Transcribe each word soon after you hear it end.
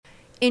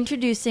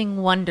Introducing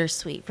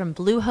Wondersuite from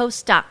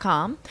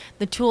Bluehost.com,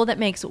 the tool that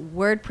makes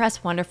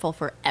WordPress wonderful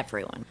for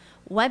everyone.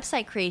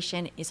 Website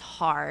creation is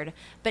hard,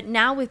 but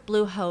now with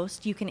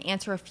Bluehost, you can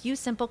answer a few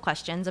simple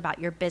questions about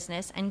your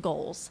business and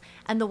goals,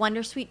 and the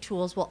Wondersuite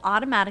tools will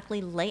automatically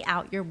lay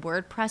out your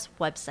WordPress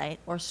website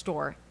or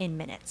store in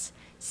minutes.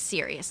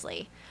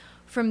 Seriously.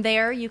 From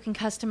there, you can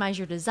customize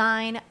your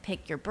design,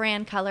 pick your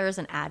brand colors,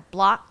 and add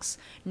blocks.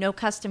 No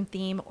custom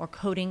theme or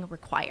coding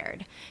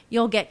required.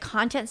 You'll get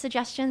content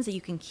suggestions that you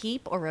can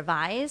keep or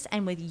revise,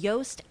 and with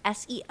Yoast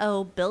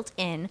SEO built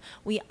in,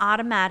 we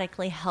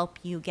automatically help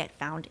you get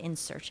found in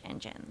search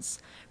engines.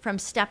 From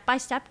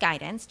step-by-step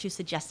guidance to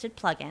suggested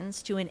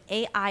plugins to an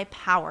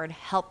AI-powered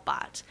help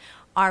bot,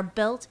 our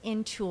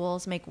built-in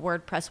tools make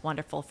WordPress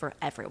wonderful for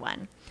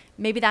everyone.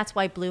 Maybe that's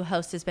why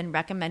Bluehost has been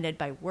recommended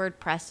by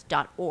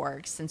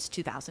WordPress.org since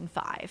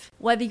 2005.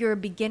 Whether you're a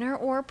beginner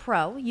or a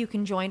pro, you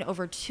can join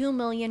over 2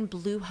 million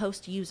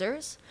Bluehost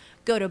users.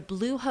 Go to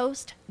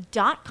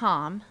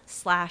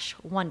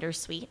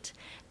bluehost.com/wondersuite.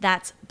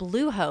 That's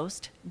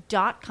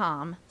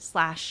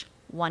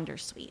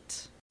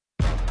bluehost.com/wondersuite.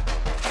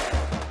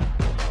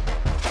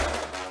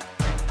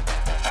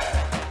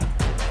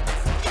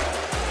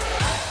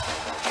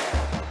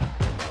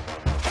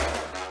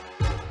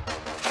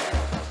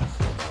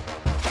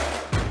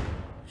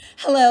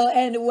 Hello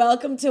and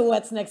welcome to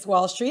What's Next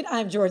Wall Street.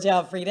 I'm Georgia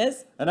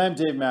Alfrides. And I'm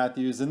Dave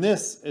Matthews, and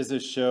this is a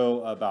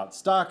show about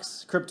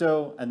stocks,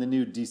 crypto, and the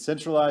new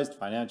decentralized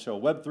financial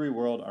Web3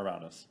 world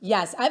around us.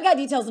 Yes, I've got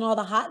details on all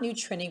the hot new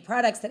trending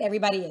products that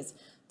everybody is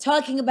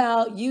talking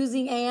about,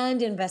 using,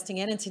 and investing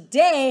in. And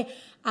today,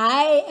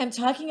 I am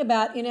talking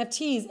about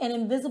NFTs and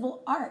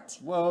invisible art.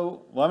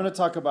 Whoa. Well, I'm going to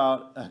talk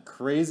about a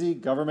crazy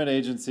government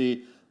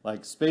agency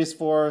like Space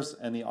Force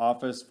and the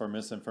Office for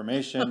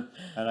Misinformation,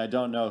 and I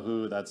don't know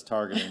who that's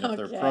targeting, if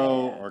they're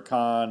pro or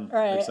con,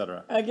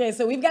 etc. Okay,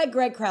 so we've got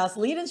Greg Krause,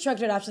 lead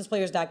instructor at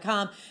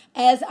optionsplayers.com,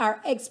 as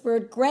our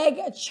expert. Greg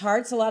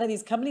charts a lot of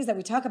these companies that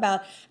we talk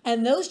about,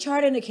 and those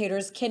chart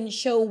indicators can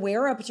show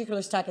where a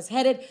particular stock is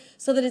headed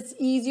so that it's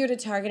easier to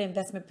target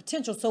investment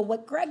potential. So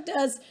what Greg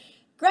does,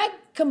 Greg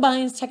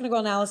combines technical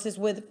analysis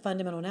with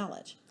fundamental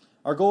knowledge.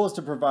 Our goal is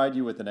to provide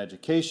you with an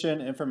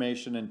education,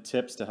 information, and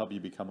tips to help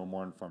you become a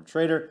more informed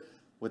trader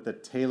with a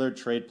tailored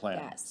trade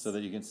plan so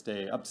that you can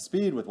stay up to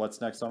speed with what's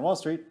next on Wall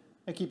Street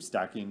and keep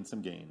stacking some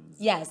gains.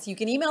 Yes, you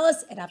can email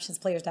us at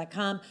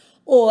optionsplayers.com,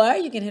 or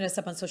you can hit us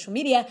up on social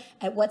media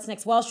at What's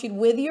Next Wall Street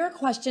with your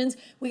questions.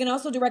 We can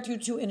also direct you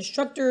to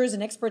instructors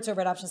and experts over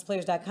at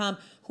optionsplayers.com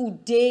who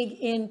dig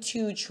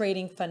into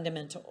trading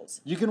fundamentals.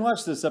 You can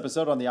watch this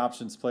episode on the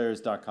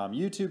optionsplayers.com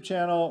YouTube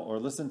channel or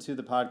listen to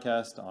the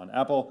podcast on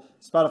Apple,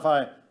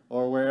 Spotify,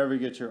 or wherever you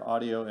get your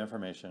audio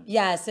information.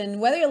 Yes,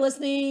 and whether you're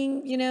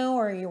listening,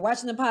 or you're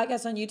watching the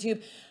podcast on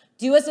YouTube,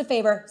 do us a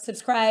favor,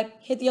 subscribe,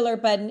 hit the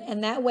alert button,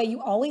 and that way you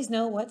always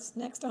know what's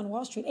next on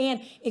Wall Street. And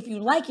if you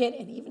like it,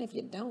 and even if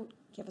you don't,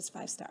 give us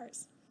 5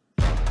 stars.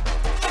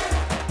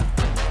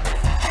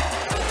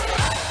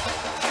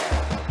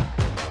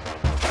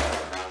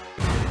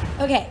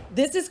 Okay,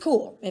 this is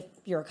cool if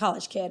you're a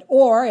college kid,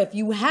 or if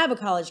you have a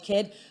college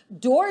kid.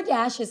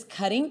 DoorDash is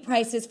cutting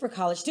prices for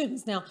college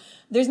students. Now,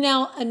 there's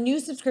now a new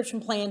subscription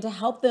plan to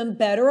help them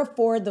better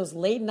afford those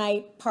late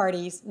night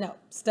parties,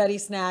 study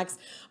snacks,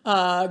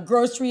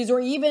 groceries,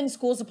 or even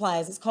school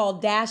supplies. It's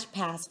called Dash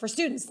Pass for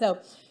students. So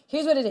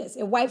here's what it is.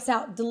 It wipes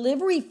out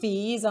delivery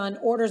fees on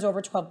orders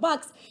over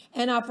 $12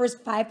 and offers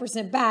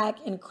 5%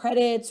 back in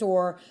credits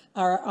or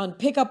on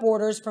pickup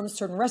orders from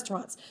certain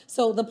restaurants.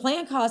 So the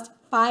plan costs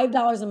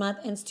 $5 a month,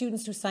 and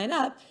students who sign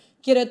up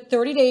get a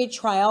 30-day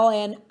trial.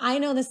 And I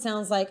know this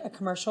sounds like a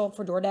commercial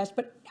for DoorDash,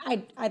 but I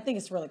think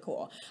it's really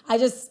cool. I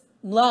just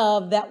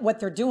love that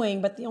what they're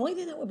doing. But the only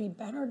thing that would be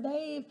better,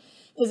 Dave,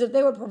 is if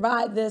they would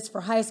provide this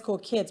for high school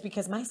kids,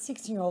 because my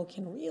 16-year-old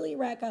can really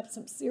rack up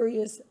some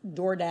serious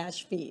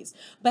DoorDash fees.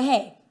 But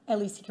hey, at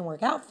least he can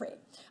work out free.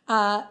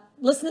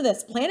 Listen to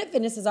this. Planet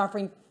Fitness is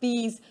offering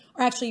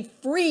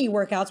free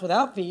workouts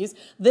without fees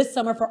this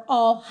summer for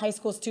all high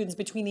school students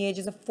between the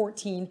ages of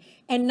 14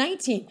 and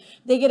 19.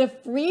 They get a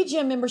free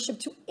gym membership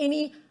to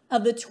any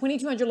of the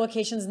 2,200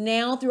 locations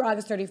now through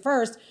August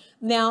 31st.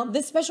 Now,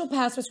 this special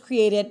pass was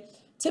created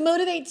to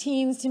motivate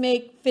teens to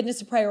make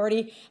fitness a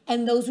priority,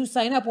 and those who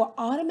sign up will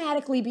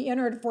automatically be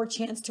entered for a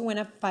chance to win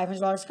a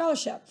 $500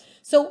 scholarship.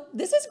 So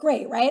this is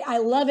great, right? I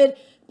love it,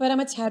 but I'm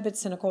a tad bit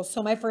cynical.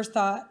 So my first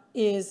thought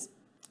is,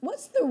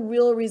 what's the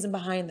real reason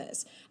behind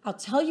this? I'll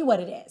tell you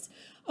what it is.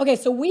 Okay,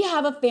 so we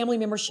have a family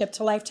membership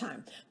to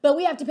Lifetime, but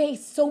we have to pay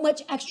so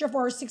much extra for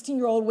our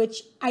 16-year-old,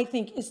 which I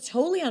think is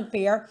totally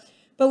unfair,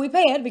 but we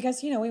pay it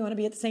because, we want to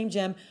be at the same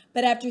gym.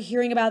 But after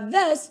hearing about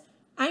this,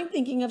 I'm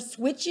thinking of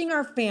switching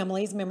our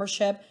family's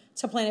membership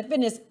to Planet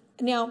Fitness.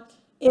 Now,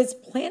 is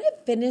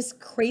Planet Fitness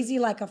crazy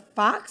like a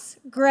fox,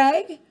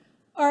 Greg?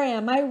 Or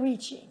am I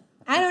reaching?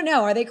 I don't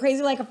know. Are they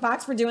crazy like a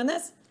fox for doing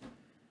this?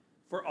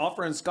 For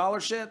offering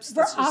scholarships?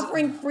 For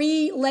offering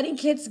free, letting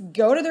kids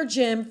go to their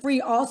gym free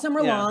all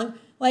summer long.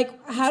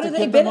 Like, how do To they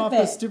get them off the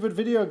benefit? stupid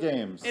video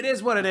games. It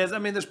is what it is. I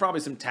mean, there's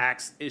probably some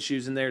tax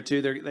issues in there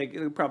too.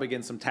 They're probably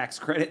getting some tax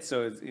credit,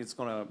 so it's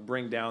going to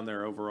bring down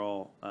their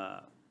overall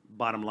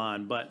bottom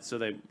line. But so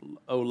they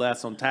owe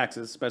less on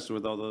taxes, especially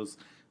with all those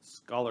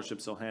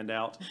scholarships they'll hand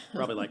out.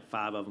 Probably like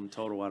 5 of them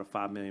total out of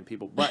 5 million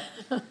people. But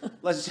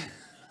let's.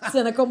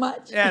 Cynical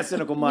much? Yeah,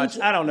 cynical much.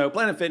 I don't know.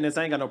 Planet Fitness,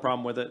 I ain't got no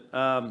problem with it.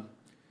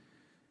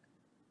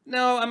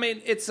 No, I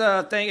mean, it's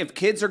a thing. If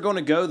kids are going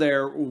to go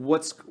there,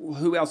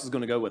 who else is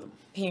going to go with them?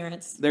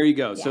 Parents. There you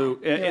go. Yeah, So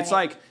it's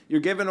right. like you're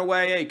giving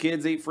away, hey,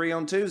 kids eat free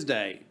on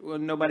Tuesday. Well,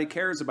 nobody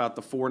cares about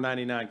the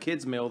 $4.99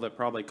 kids meal that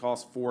probably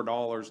costs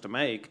 $4 to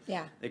make.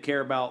 Yeah. They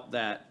care about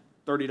that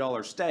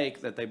 $30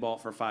 steak that they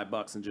bought for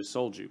 $5 and just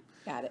sold you.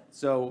 Got it.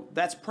 So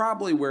that's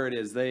probably where it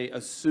is. They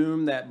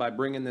assume that by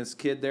bringing this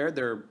kid there,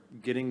 they're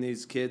getting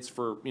these kids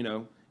for,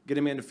 get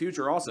them in the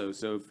future also.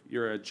 So if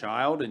you're a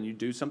child and you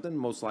do something,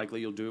 most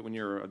likely you'll do it when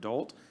you're an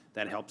adult.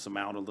 That helps them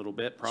out a little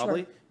bit,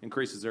 probably. Sure.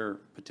 Increases their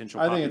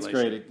potential I think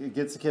population. it's great. It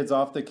gets the kids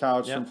off the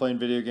couch Yep. from playing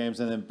video games.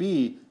 And then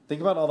B,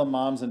 think about all the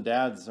moms and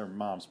dads, or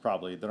moms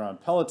probably, that are on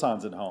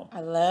Pelotons at home.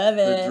 I love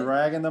They're it.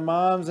 dragging the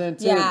moms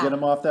into it, Yeah. get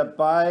them off that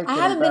bike. I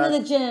get haven't 'em been back.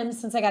 in the gym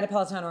since I got a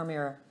Peloton or a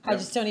mirror. I Yep.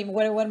 just don't even,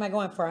 what am I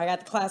going for? I got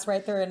the class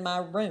right there in my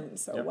room.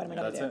 So Yep, what am I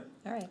going to that's do? it.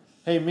 All right.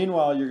 Hey,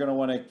 meanwhile, you're going to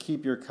want to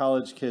keep your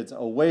college kids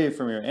away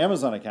from your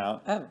Amazon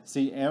account. Oh.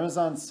 See,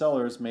 Amazon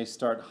sellers may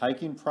start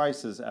hiking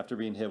prices after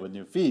being hit with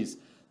new fees.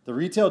 The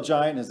retail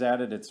giant has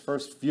added its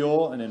first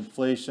fuel and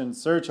inflation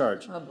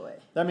surcharge. Oh, boy.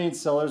 That means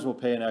sellers will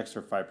pay an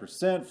extra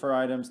 5% for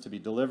items to be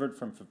delivered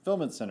from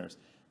fulfillment centers.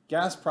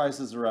 Gas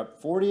prices are up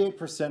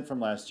 48% from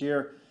last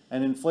year,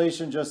 and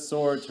inflation just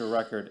soared to a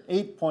record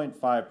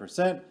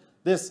 8.5%.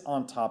 This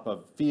on top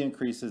of fee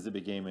increases that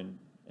began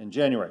in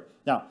January.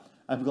 Now,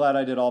 I'm glad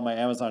I did all my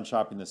Amazon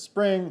shopping this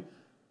spring.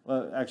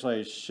 Well, actually,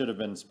 I should have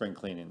been spring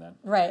cleaning then.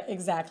 Right,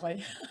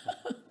 exactly.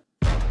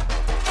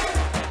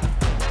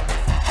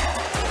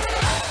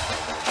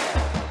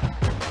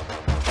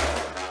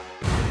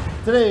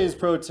 Today's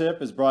pro tip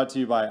is brought to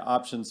you by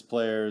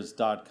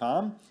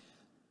optionsplayers.com.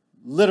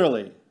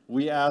 Literally,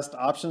 we asked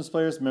Options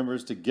Players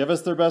members to give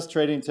us their best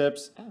trading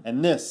tips,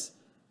 and this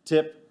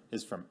tip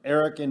is from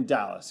Eric in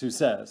Dallas, who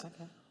says,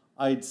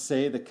 I'd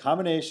say the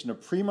combination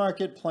of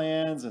pre-market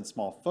plans and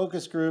small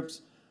focus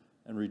groups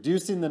and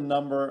reducing the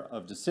number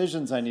of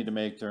decisions I need to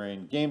make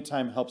during game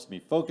time helps me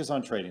focus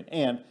on trading.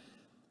 And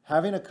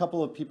having a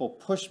couple of people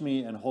push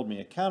me and hold me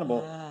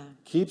accountable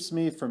keeps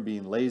me from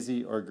being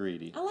lazy or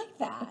greedy. I like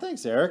that. Well,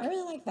 thanks, Eric. I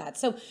really like that.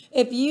 So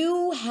if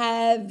you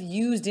have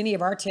used any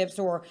of our tips,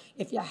 or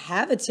if you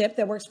have a tip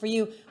that works for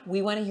you,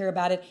 we want to hear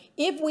about it.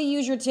 If we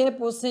use your tip,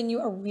 we'll send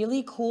you a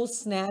really cool,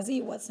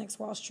 snazzy What's Next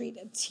Wall Street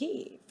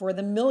tee for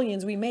the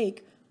millions we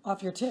make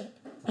off your tip.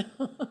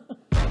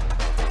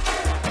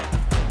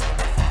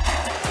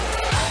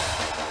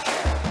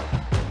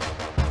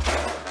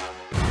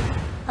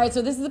 All right,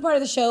 so this is the part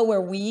of the show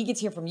where we get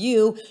to hear from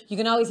you. You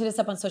can always hit us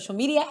up on social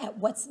media at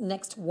What's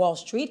Next Wall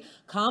Street.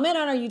 Comment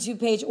on our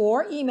YouTube page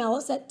or email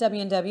us at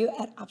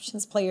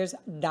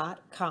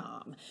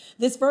www.optionsplayers.com.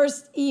 This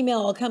first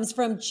email comes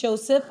from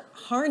Joseph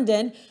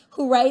Harnden,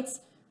 who writes,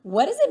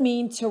 what does it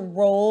mean to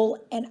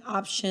roll an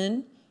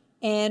option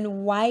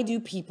and why do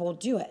people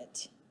do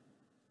it?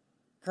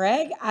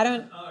 Greg, I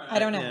don't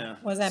know. Yeah.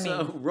 What does that mean?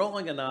 So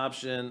rolling an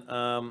option,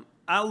 a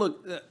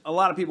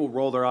lot of people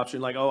roll their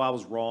option like, oh, I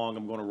was wrong,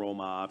 I'm going to roll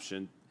my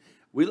option.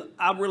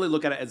 I really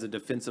look at it as a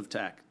defensive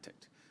tactic.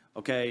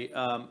 Okay,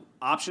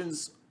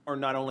 options are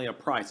not only a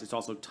price, it's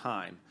also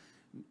time.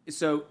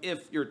 So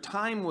if your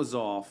time was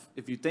off,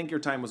 if you think your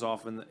time was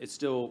off and it's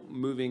still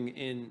moving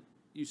in,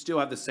 you still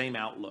have the same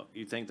outlook.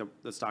 You think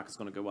the stock is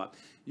going to go up.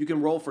 You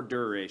can roll for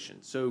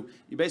duration. So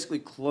you basically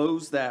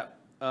close that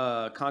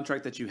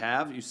contract that you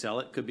have, you sell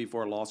it, could be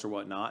for a loss or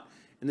whatnot,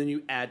 and then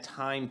you add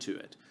time to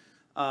it.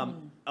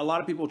 A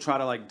lot of people try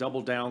to like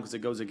double down because it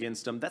goes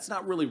against them. That's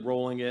not really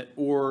rolling it,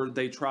 or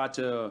they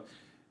go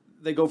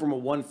from a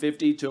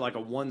 150 to like a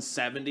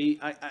 170.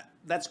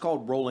 That's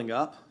called rolling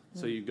up.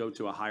 So you go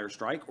to a higher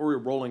strike, or you're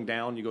rolling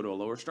down, you go to a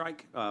lower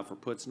strike for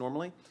puts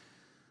normally.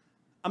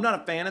 I'm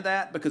not a fan of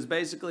that because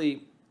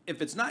basically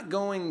if it's not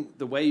going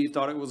the way you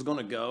thought it was going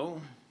to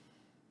go,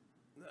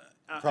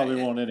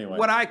 Probably won't anyway.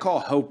 what I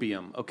call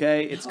hopium,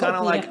 okay? It's kind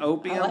of like Hopium. I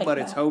opium, like but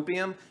it's that.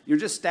 hopium. You're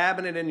just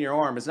stabbing it in your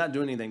arm. It's not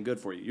doing anything good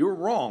for you. You're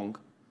wrong.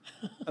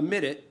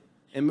 Admit it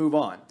and move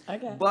on.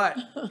 Okay. But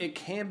it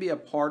can be a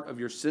part of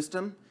your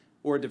system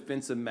or a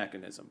defensive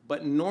mechanism.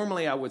 But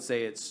normally I would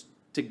say it's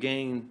to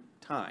gain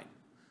time.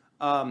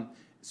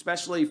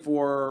 Especially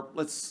for,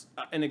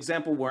 an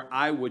example where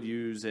I would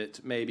use it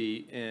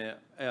maybe,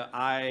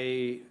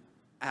 I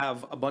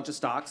have a bunch of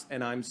stocks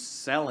and I'm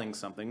selling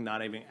something,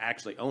 not even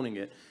actually owning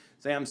it.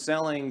 Say I'm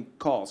selling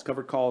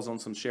covered calls on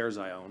some shares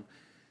I own,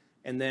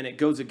 and then it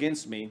goes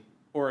against me,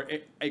 or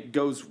it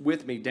goes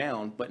with me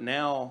down, but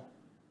now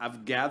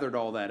I've gathered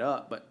all that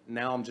up, but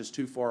now I'm just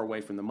too far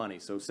away from the money.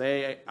 So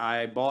say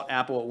I bought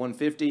Apple at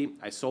 150,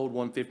 I sold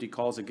 150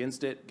 calls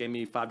against it, gave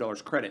me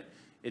 $5 credit.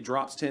 It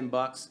drops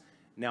 $10.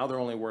 Now they're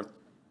only worth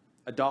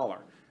 $1.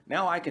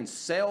 Now I can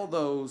sell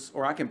those,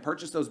 or I can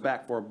purchase those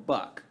back for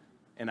 $1,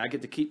 and I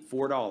get to keep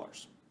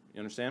 $4. You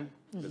understand?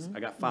 Because I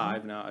got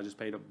 5 now. I just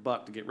paid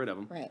 $1 to get rid of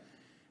them. Right.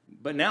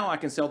 But now I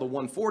can sell the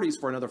 140s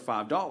for another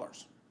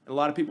 $5. And a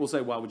lot of people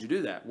say, why would you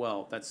do that?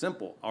 Well, that's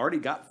simple. I already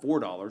got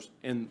 $4,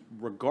 and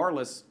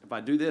regardless, if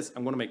I do this,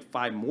 I'm going to make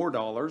 $5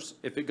 more.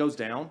 If it goes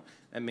down,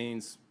 that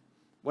means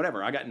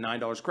whatever. I got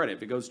 $9 credit.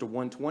 If it goes to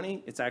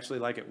 120, it's actually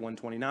like at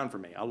 129 for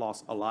me. I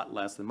lost a lot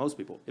less than most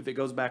people. If it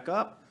goes back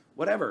up,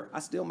 whatever. I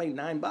still made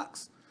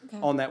 $9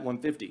 on that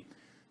 150.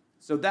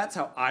 So that's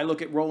how I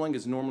look at rolling,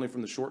 is normally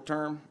from the short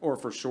term or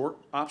for short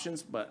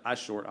options, but I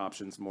short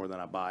options more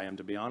than I buy them,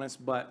 to be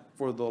honest. But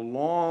for the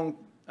long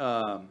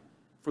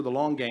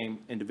game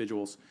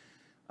individuals,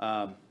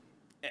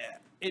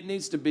 it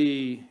needs to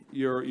be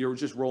you're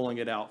just rolling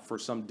it out for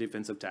some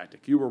defensive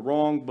tactic. You were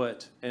wrong,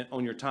 but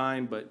on your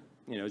time, but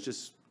it's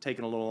just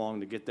taking a little long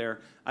to get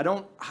there.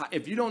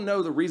 If you don't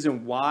know the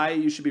reason why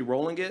you should be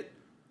rolling it,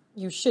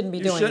 you shouldn't be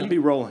doing it. You shouldn't be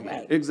rolling it.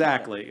 Right.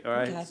 Exactly. All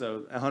right. Okay.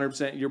 So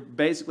 100%, you're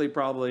basically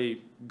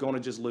probably going to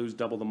just lose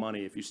double the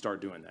money if you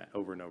start doing that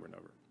over and over and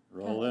over.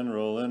 Rolling,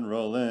 rolling,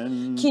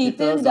 rolling. Keep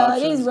them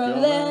doggies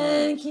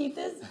rolling. Keep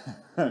this.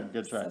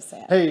 Good try. So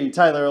sad. Hey,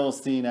 Tyler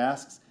Olstein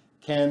asks,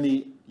 can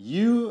the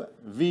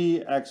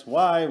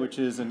UVXY, which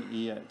is an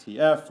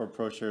ETF for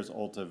ProShares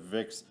Ulta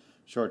VIX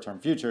short-term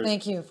futures,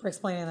 Thank you for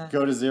explaining that.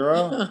 go to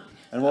zero?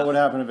 And what would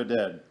happen if it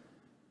did?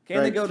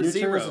 Can they go to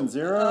futures zero? And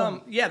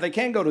zero? Yeah, they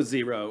can go to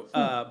zero,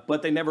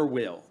 but they never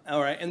will.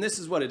 All right, and this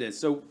is what it is.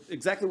 So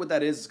exactly what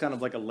that is kind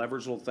of like a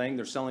leverage little thing.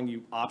 They're selling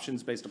you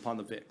options based upon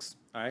the VIX.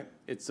 All right,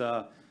 it's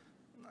I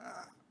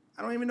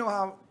don't even know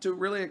how to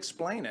really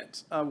explain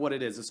it. What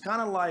it is, it's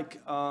kind of like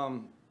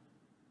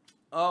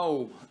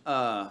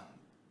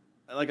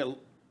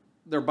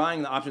they're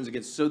buying the options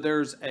against. So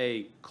there's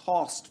a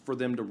cost for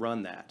them to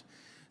run that.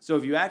 So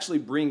if you actually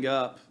bring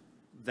up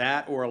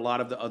that or a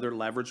lot of the other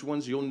leveraged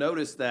ones, you'll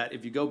notice that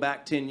if you go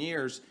back 10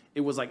 years,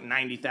 it was like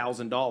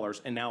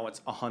 $90,000 and now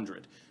it's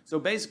 $100,000. So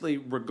basically,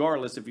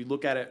 regardless, if you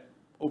look at it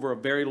over a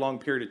very long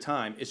period of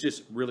time, it's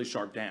just really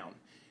sharp down.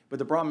 But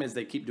the problem is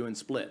they keep doing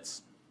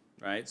splits,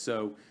 right?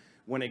 So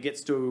when it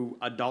gets to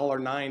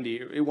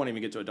 $1.90, it won't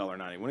even get to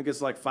 $1.90. When it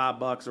gets like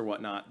 $5 or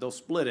whatnot, they'll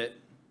split it,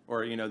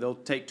 or they'll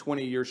take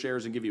 20 of your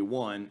shares and give you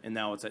one, and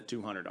now it's at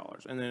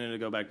 $200, and then it'll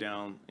go back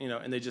down,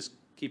 and they just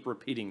keep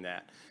repeating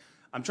that.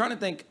 I'm trying to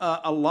think.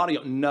 A lot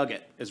of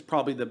Nugget is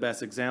probably the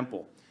best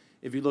example.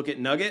 If you look at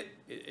Nugget,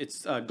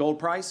 it's gold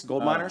price,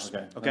 gold miners.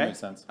 Okay, that makes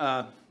sense.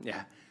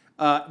 Yeah,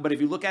 but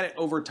if you look at it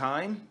over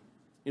time,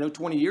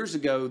 20 years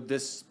ago,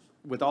 this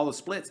with all the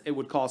splits, it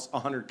would cost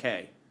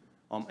 $100K.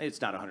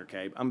 It's not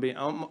 $100K.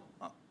 I'm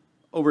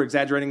over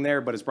exaggerating there,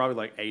 but it's probably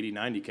like $80,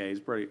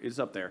 $90K. It's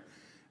up there.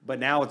 But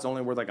now it's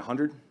only worth like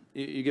 $100.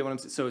 You get what I'm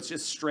saying? So it's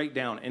just straight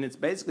down, and it's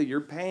basically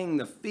you're paying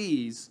the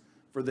fees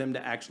for them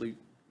to actually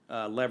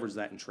leverage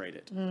that and trade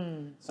it.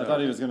 I thought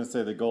he was going to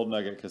say the Gold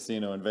Nugget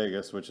Casino in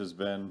Vegas, which has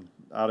been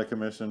out of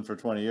commission for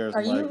 20 years.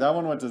 That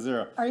one went to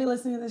zero. Are you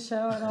listening to the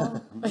show at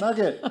all?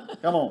 Nugget,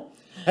 come on.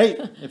 Hey,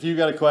 if you've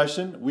got a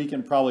question, we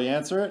can probably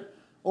answer it,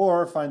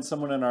 or find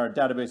someone in our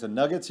database of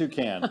nuggets who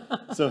can.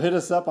 So hit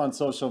us up on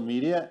social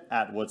media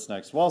at What's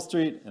Next Wall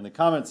Street in the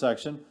comment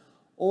section,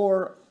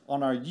 or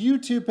on our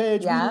YouTube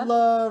page. Yeah. We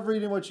love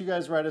reading what you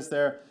guys write us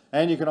there.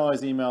 And you can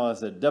always email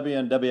us at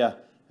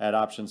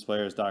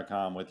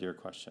WNW@optionsplayers.com with your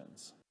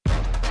questions.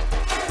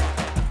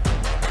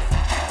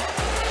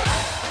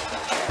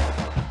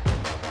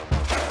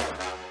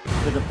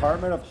 The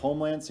Department of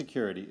Homeland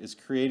Security is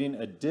creating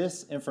a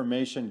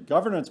disinformation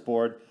governance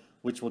board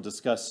which will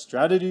discuss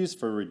strategies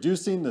for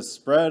reducing the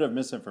spread of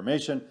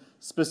misinformation,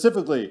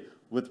 specifically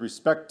with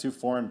respect to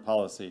foreign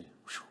policy.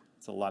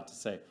 It's a lot to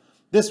say.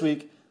 This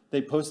week,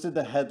 they posted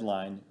the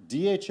headline,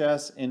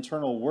 DHS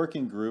Internal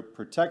Working Group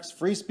Protects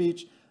Free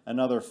Speech and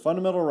Other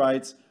Fundamental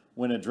Rights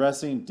when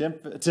addressing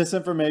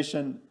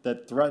disinformation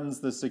that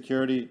threatens the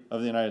security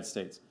of the United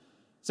States.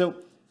 So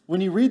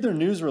when you read their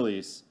news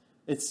release,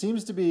 it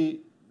seems to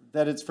be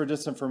that it's for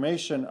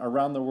disinformation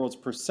around the world's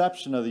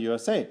perception of the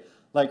USA.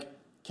 Like,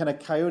 can a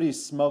coyote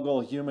smuggle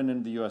a human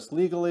into the US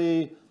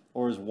legally?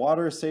 Or is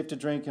water safe to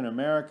drink in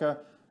America?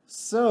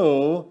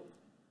 So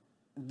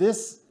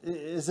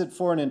is it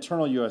for an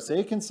internal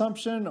USA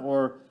consumption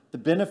or the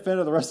benefit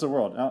of the rest of the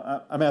world?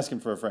 Now, I'm asking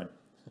for a friend.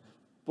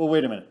 But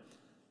wait a minute.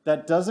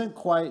 That doesn't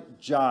quite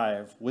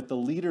jive with the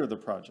leader of the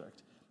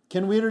project.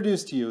 Can we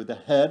introduce to you the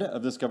head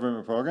of this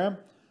government program?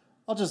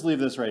 I'll just leave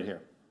this right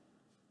here.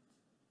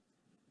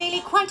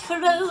 Really quite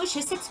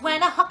ferocious, it's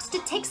when a huckster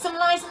takes some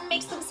lies and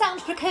makes them sound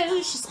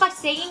precocious by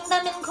saying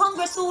them in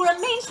Congress or a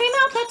mainstream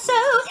outlet. So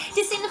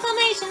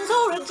disinformation's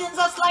origins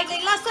are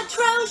slightly less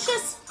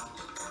atrocious.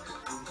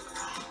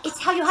 It's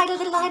how you hide a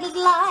little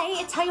lie,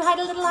 it's how you hide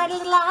a little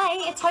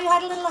lie, it's how you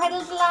hide a little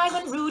lie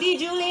when Rudy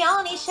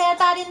Giuliani shared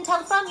bad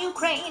intel from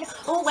Ukraine,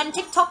 or when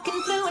TikTok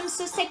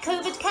influencers say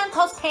COVID can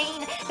cause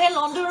pain. They're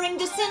laundering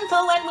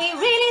disinfo and we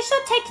really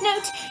should take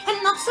note and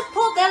not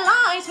support their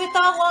lies with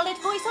our wallet,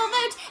 voice or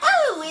vote.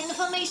 Oh,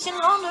 information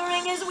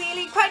laundering is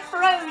really quite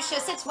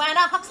ferocious. It's when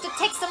a huckster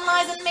takes some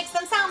lies and makes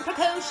them sound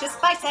precocious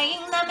by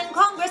saying them in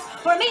Congress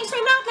or a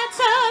mainstream outlet.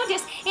 So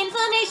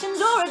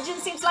disinformation's origin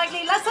seems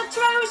slightly less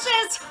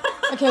atrocious.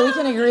 Okay, we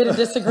can agree to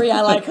disagree.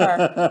 I like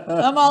her.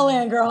 I'm all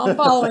in, girl. I'm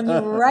following you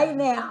right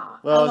now.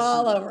 Well, I'm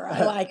all over.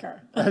 I like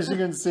her. As you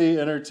can see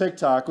in her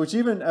TikTok, which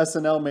even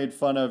SNL made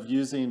fun of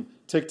using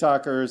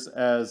TikTokers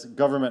as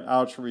government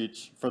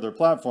outreach for their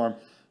platform.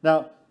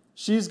 Now,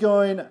 she's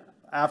going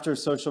after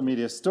social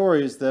media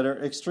stories that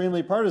are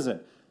extremely partisan,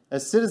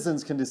 as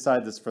citizens can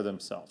decide this for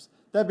themselves.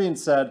 That being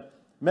said,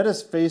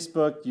 Meta's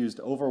Facebook used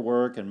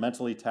overwork and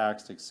mentally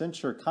taxed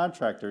Accenture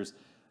contractors,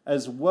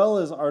 as well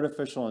as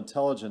artificial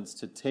intelligence,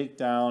 to take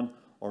down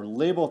or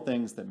label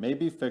things that may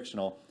be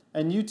fictional,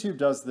 and YouTube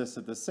does this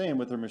at the same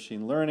with their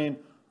machine learning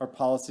or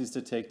policies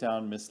to take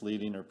down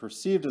misleading or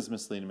perceived as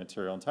misleading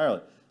material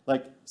entirely,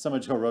 like some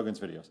of Joe Rogan's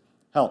videos.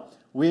 Hell,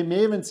 we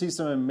may even see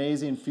some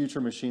amazing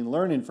future machine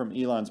learning from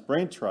Elon's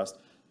brain trust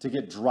to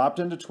get dropped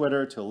into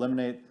Twitter to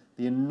eliminate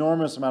the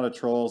enormous amount of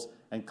trolls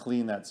and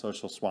clean that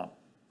social swamp.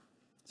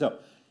 So,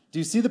 do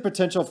you see the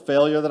potential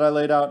failure that I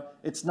laid out?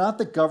 It's not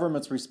the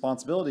government's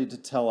responsibility to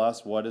tell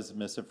us what is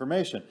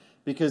misinformation,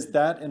 because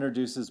that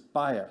introduces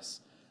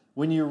bias.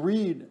 When you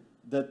read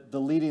that the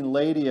leading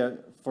lady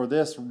for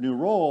this new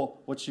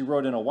role, what she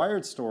wrote in a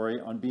Wired story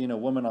on being a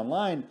woman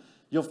online,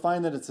 you'll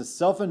find that it's a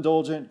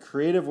self-indulgent,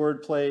 creative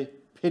wordplay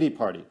pity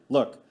party.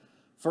 Look,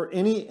 for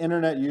any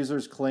internet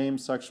user's claimed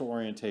sexual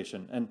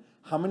orientation, and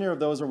how many of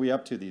those are we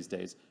up to these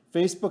days?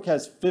 Facebook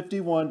has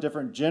 51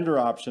 different gender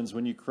options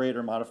when you create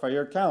or modify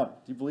your account.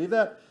 Do you believe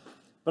that?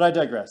 But I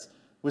digress.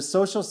 With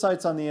social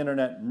sites on the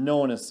internet, no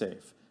one is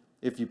safe.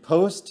 If you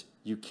post,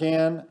 you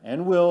can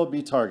and will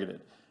be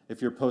targeted.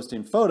 If you're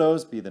posting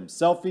photos, be them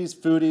selfies,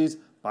 foodies,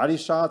 body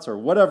shots, or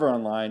whatever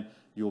online,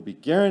 you will be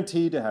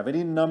guaranteed to have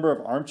any number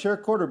of armchair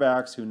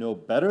quarterbacks who know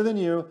better than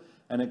you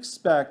and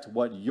expect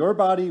what your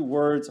body,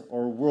 words,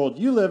 or world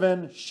you live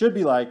in should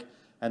be like,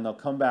 and they'll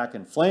come back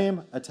and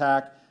flame,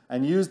 attack,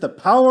 and use the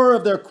power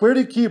of their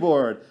QWERTY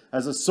keyboard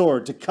as a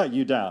sword to cut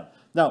you down.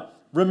 Now,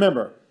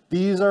 remember,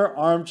 these are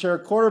armchair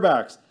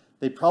quarterbacks.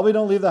 They probably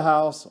don't leave the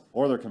house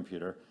or their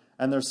computer,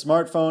 and their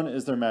smartphone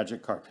is their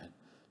magic carpet.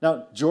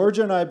 Now,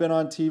 Georgia and I have been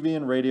on TV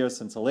and radio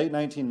since the late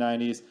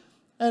 1990s,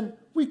 and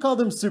we call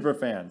them super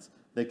fans.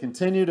 They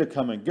continue to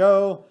come and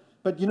go,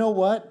 but you know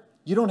what?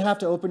 You don't have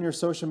to open your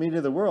social media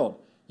to the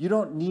world. You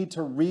don't need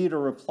to read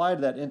or reply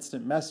to that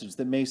instant message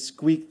that may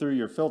squeak through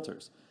your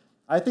filters.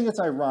 I think it's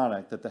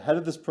ironic that the head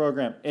of this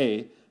program,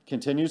 A,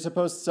 continues to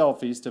post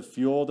selfies to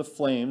fuel the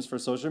flames for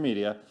social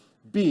media,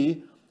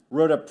 B,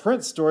 wrote a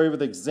print story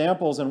with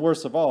examples, and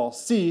worst of all,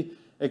 C,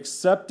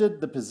 accepted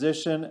the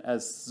position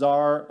as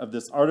czar of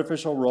this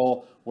artificial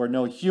role where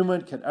no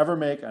human could ever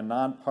make a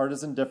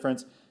nonpartisan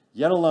difference,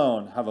 yet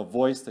alone have a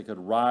voice that could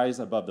rise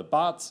above the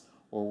bots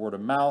or word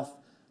of mouth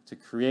to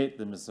create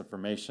the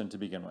misinformation to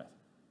begin with.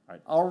 All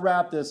right, I'll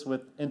wrap this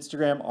with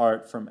Instagram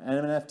art from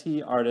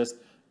NFT artist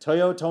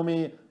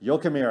Toyotomi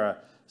Yokamura,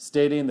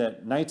 stating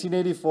that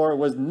 1984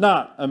 was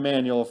not a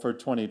manual for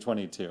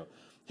 2022.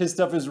 His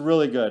stuff is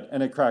really good,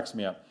 and it cracks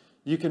me up.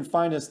 You can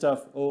find his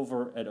stuff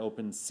over at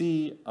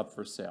OpenSea, up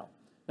for sale.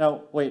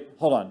 Now, wait,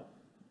 hold on.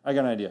 I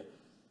got an idea.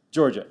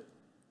 Georgia,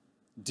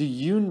 do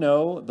you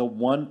know the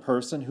one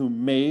person who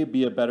may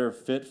be a better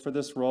fit for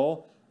this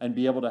role and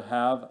be able to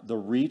have the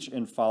reach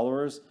and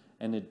followers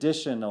and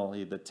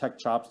additionally the tech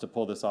chops to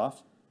pull this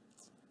off?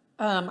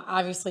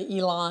 Obviously,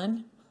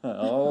 Elon.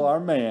 Oh,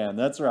 our man.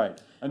 That's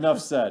right. Enough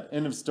said.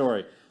 End of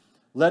story.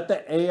 Let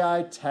the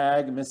AI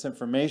tag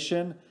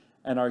misinformation,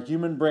 and our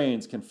human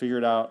brains can figure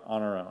it out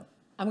on our own.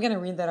 I'm going to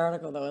read that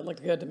article, though. It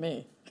looked good to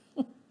me.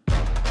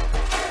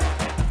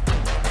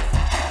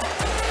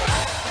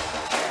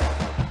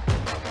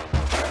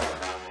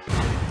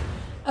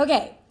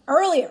 Okay,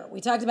 earlier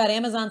we talked about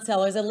Amazon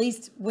sellers. At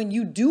least when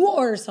you do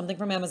order something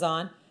from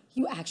Amazon,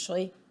 you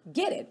actually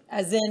get it,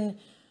 as in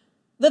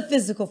the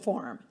physical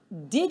form.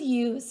 Did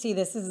you see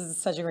this? This is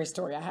such a great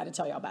story. I had to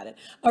tell you about it.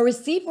 A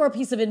receipt for a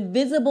piece of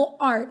invisible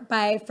art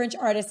by French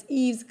artist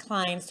Yves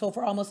Klein sold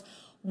for almost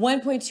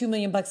 $1.2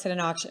 million at an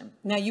auction.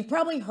 Now, you've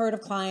probably heard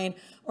of Klein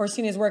or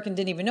seen his work and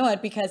didn't even know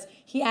it, because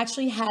he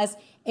actually has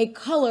a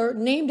color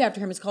named after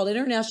him. It's called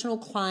International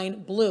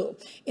Klein Blue.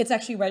 It's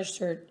actually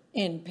registered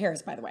in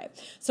Paris, by the way.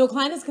 So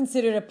Klein is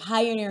considered a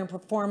pioneer in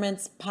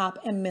performance, pop,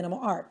 and minimal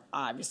art.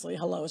 Obviously,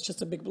 hello, it's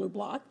just a big blue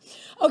block.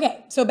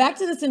 Okay, so back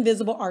to this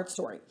invisible art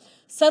story.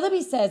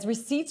 Sotheby's says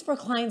receipts for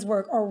Klein's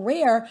work are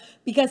rare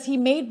because he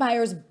made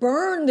buyers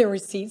burn their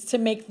receipts to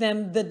make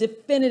them the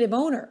definitive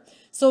owner.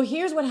 So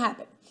here's what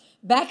happened.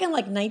 Back in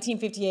like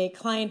 1958,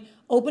 Klein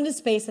opened a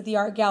space at the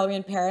art gallery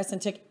in Paris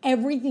and took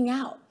everything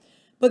out.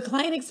 But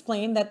Klein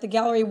explained that the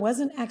gallery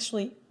wasn't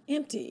actually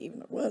empty, even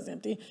though it was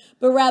empty,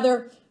 but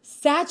rather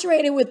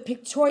saturated with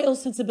pictorial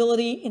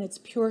sensibility in its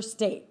pure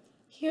state.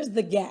 Here's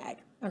the gag,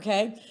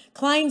 okay?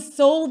 Klein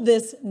sold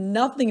this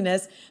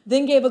nothingness,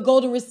 then gave a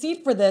golden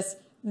receipt for this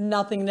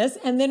nothingness,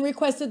 and then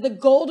requested the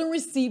golden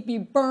receipt be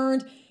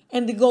burned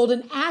and the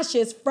golden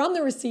ashes from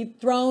the receipt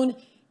thrown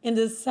in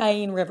the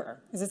Seine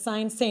River. Is it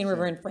Seine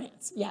River in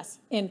France? Yes.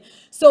 And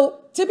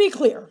so to be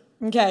clear,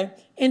 okay,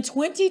 in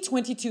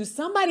 2022,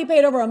 somebody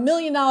paid over $1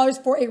 million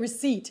for a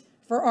receipt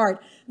for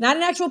art. Not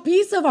an actual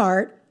piece of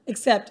art,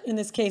 except in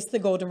this case, the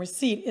golden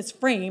receipt is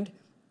framed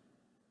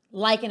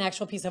like an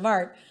actual piece of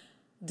art.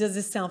 Does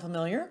this sound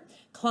familiar?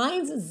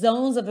 Klein's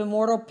zones of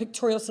immortal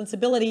pictorial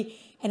sensibility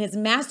and his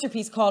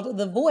masterpiece called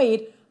The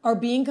Void are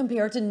being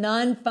compared to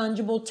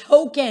non-fungible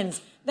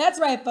tokens. That's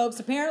right, folks.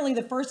 Apparently,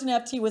 the first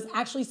NFT was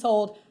actually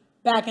sold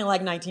back in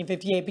like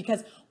 1958,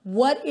 because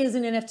what is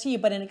an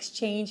NFT but an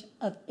exchange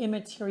of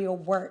immaterial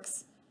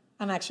works?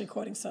 I'm actually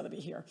quoting Sotheby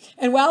here.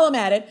 And while I'm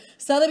at it,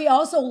 Sotheby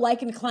also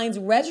likened Klein's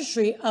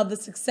registry of the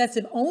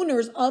successive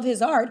owners of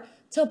his art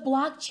to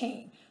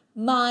blockchain.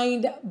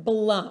 Mind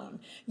blown.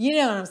 You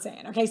know what I'm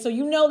saying? Okay, so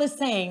you know this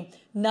saying,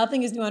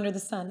 nothing is new under the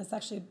sun. That's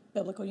actually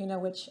biblical. You know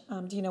which,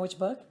 do you know which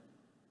book?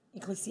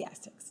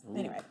 Ecclesiastes. Ooh,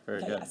 anyway. Very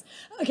good. Yes.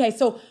 Okay,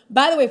 so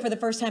by the way, for the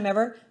first time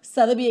ever,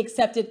 Sotheby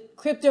accepted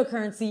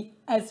cryptocurrency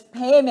as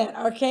payment.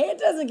 Okay, it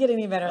doesn't get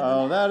any better than that.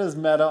 Oh, that is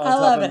meta on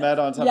top of meta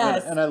on top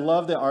of it. And I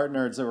love the art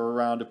nerds that were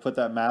around to put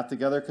that math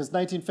together, because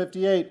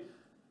 1958,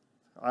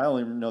 I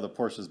only know the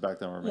Porsches back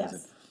then were amazing.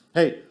 Yes.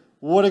 Hey,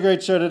 what a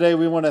great show today.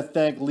 We want to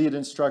thank lead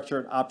instructor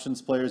at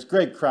Options Players,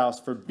 Greg Krause,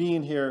 for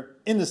being here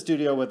in the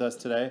studio with us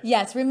today.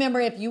 Yes, remember,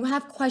 if you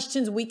have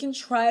questions, we can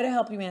try to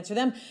help you answer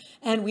them,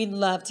 and we'd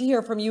love to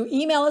hear from you.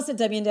 Email us at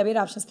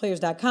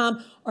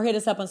wnw@optionsplayers.com or hit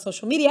us up on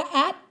social media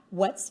at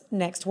What's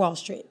Next Wall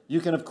Street. You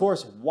can, of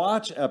course,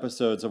 watch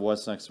episodes of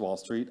What's Next Wall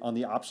Street on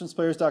the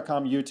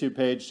optionsplayers.com YouTube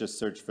page. Just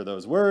search for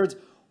those words,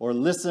 or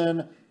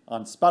listen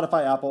on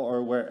Spotify, Apple,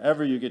 or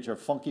wherever you get your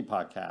funky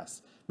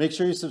podcasts. Make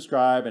sure you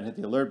subscribe and hit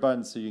the alert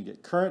button so you can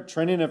get current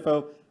training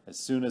info as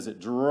soon as it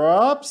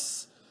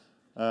drops.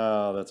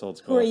 Oh, that's old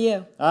school. Who are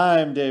you?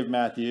 I'm Dave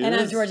Matthews. And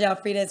I'm George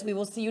Alfredas. We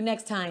will see you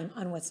next time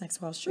on What's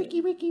Next Wall Street.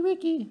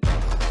 Ricky.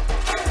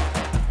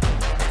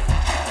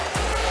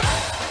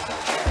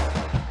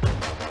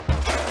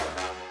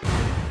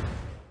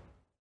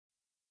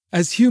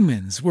 As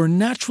humans, we're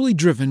naturally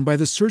driven by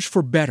the search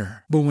for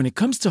better. But when it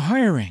comes to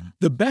hiring,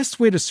 the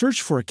best way to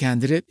search for a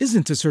candidate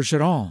isn't to search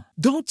at all.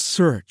 Don't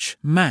search,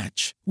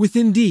 match with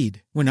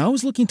Indeed. When I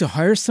was looking to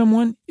hire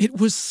someone, it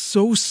was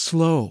so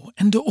slow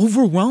and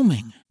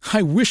overwhelming.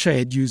 I wish I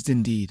had used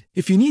Indeed.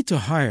 If you need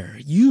to hire,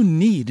 you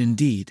need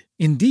Indeed.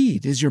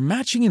 Indeed is your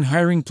matching and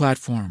hiring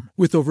platform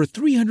with over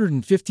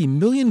 350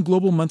 million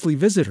global monthly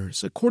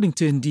visitors, according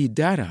to Indeed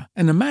data,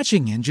 and a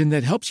matching engine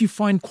that helps you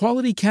find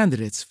quality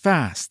candidates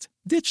fast.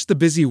 Ditch the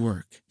busy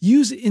work.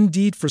 Use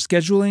Indeed for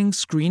scheduling,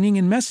 screening,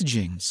 and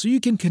messaging so you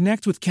can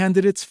connect with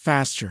candidates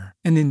faster.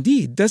 And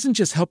Indeed doesn't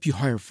just help you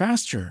hire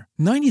faster.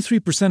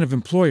 93% of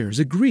employers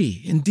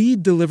agree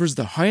Indeed delivers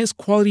the highest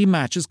quality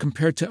matches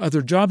compared to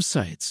other job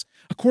sites,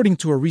 according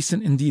to a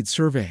recent Indeed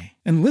survey.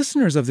 And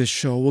listeners of this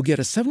show will get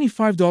a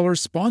 $75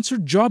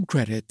 sponsored job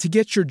credit to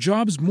get your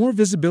jobs more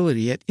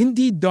visibility at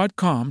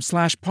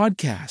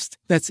Indeed.com/podcast.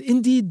 That's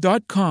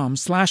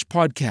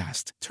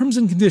Indeed.com/podcast. Terms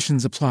and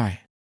conditions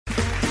apply.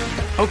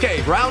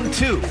 Okay, round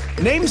two.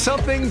 Name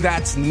something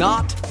that's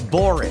not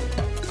boring.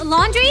 A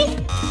laundry?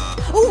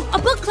 Ooh, a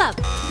book club.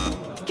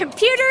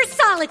 Computer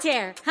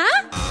solitaire,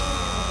 huh?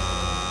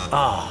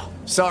 Ah,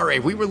 sorry,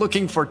 we were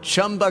looking for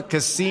Chumba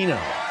Casino.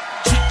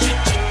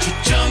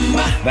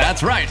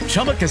 That's right,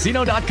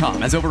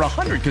 ChumbaCasino.com has over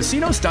 100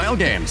 casino-style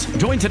games.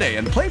 Join today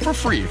and play for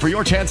free for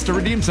your chance to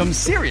redeem some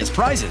serious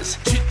prizes.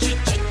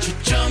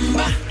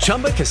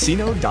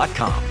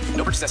 ChumbaCasino.com.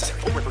 No purchase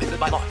necessary. Void where prohibited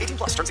by law.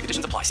 18+ terms and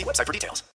conditions apply. See website for details.